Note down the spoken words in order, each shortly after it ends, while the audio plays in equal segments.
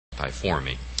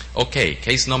multiforme. Okay,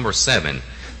 case number 7.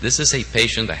 This is a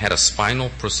patient that had a spinal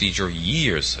procedure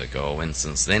years ago and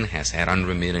since then has had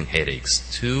unremitting headaches.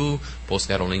 2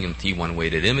 post-gadolinium T1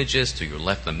 weighted images, to your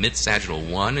left a mid-sagittal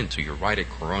one and to your right a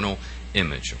coronal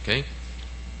image, okay?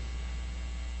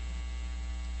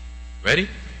 Ready?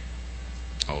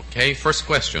 Okay, first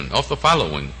question. Of the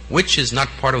following, which is not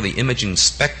part of the imaging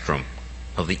spectrum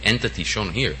of the entity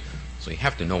shown here? So you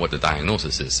have to know what the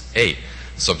diagnosis is. A,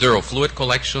 subdural fluid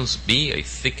collections. B, a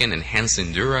thickened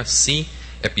enhancing dura. C,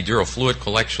 epidural fluid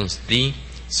collections. D,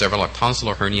 several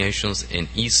tonsillar herniations. And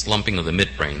E, slumping of the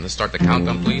midbrain. Let's start the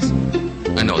countdown, please.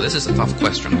 I know, this is a tough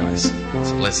question, guys.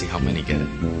 So let's see how many get it.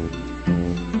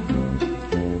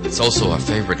 It's also a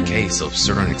favorite case of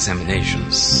certain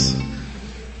examinations.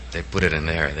 They put it in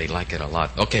there. They like it a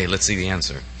lot. Okay, let's see the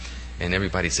answer. And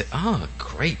everybody said,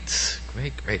 great.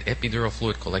 Epidural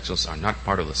fluid collections are not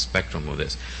part of the spectrum of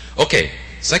this. Okay,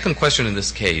 second question in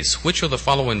this case. Which of the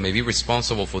following may be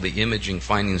responsible for the imaging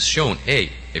findings shown? A,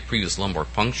 a previous lumbar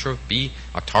puncture. B,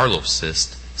 a Tarlov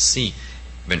cyst. C,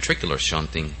 ventricular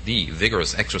shunting. D,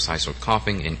 vigorous exercise or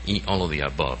coughing. And E, all of the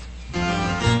above.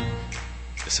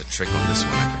 There's a trick on this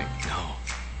one, I think. No.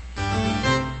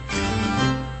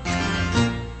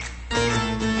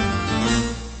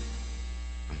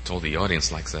 The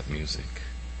audience likes that music.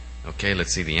 Okay,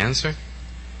 let's see the answer.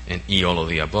 And E, all of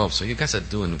the above. So you guys are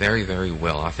doing very, very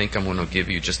well. I think I'm going to give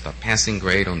you just a passing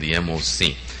grade on the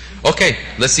MOC. Okay,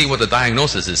 let's see what the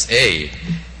diagnosis is. A,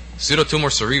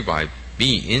 pseudotumor cerebri.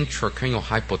 B, intracranial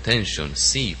hypotension.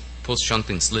 C,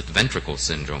 post-shunting slit ventricle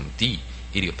syndrome. D,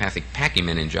 idiopathic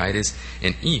pachymeningitis.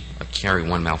 And E, a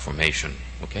carry-1 malformation.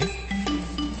 Okay?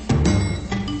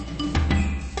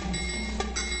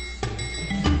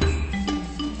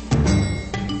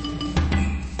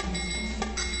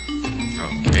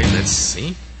 Let's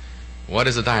see. What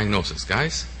is the diagnosis,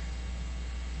 guys?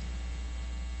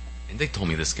 And they told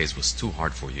me this case was too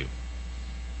hard for you.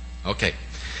 Okay.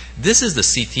 This is the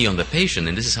CT on the patient,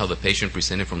 and this is how the patient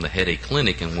presented from the headache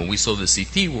clinic. And when we saw the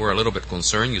CT, we were a little bit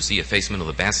concerned. You see effacement of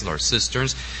the basilar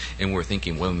cisterns, and we're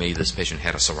thinking, well, maybe this patient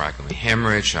had a thoracotomy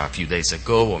hemorrhage a few days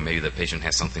ago, or maybe the patient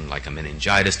has something like a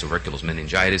meningitis, tuberculous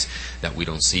meningitis, that we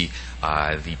don't see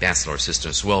the basilar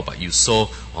cisterns well. But you saw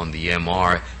on the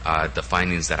MR the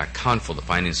findings that account for the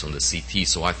findings on the CT.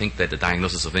 So I think that the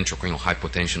diagnosis of intracranial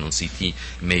hypotension on CT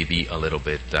may be a little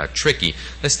bit tricky.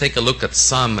 Let's take a look at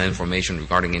some information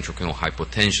regarding intracranial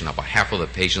hypotension. About half of the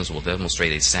patients will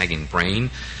demonstrate a sagging brain,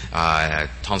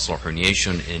 tonsillar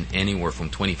herniation in anywhere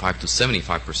from 25 to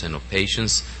 75% of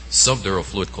patients, subdural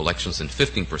fluid collections in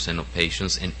 15% of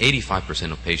patients, and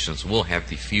 85% of patients will have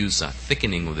diffuse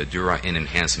thickening of the dura and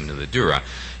enhancement of the dura.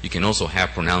 You can also have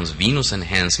pronounced venous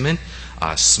enhancement,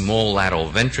 small lateral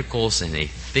ventricles, and a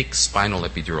thick spinal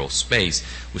epidural space.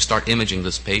 We start imaging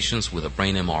these patients with a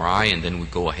brain MRI, and then we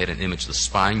go ahead and image the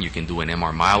spine. You can do an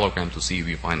MR myelogram to see if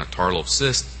you find a Tarlov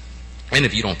cyst. And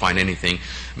if you don't find anything,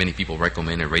 many people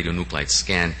recommend a radionuclide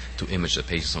scan to image the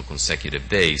patients on consecutive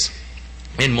days.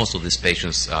 And most of these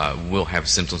patients will have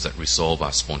symptoms that resolve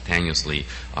spontaneously,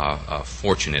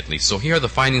 fortunately. So here are the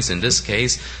findings in this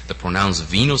case. The pronounced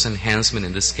venous enhancement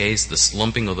in this case, the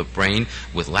slumping of the brain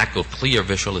with lack of clear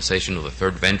visualization of the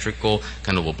third ventricle,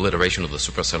 kind of obliteration of the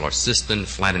suprasellar cistern,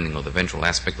 flattening of the ventral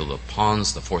aspect of the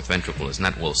pons. The fourth ventricle is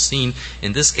not well seen.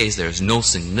 In this case, there is no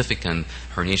significant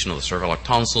herniation of the cervical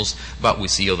tonsils, but we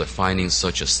see other findings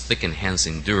such as thick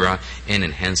enhancing dura and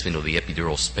enhancement of the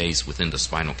epidural space within the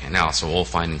spinal canal. So all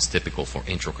findings typical for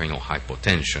intracranial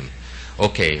hypotension.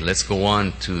 Okay, let's go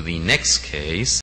on to the next case.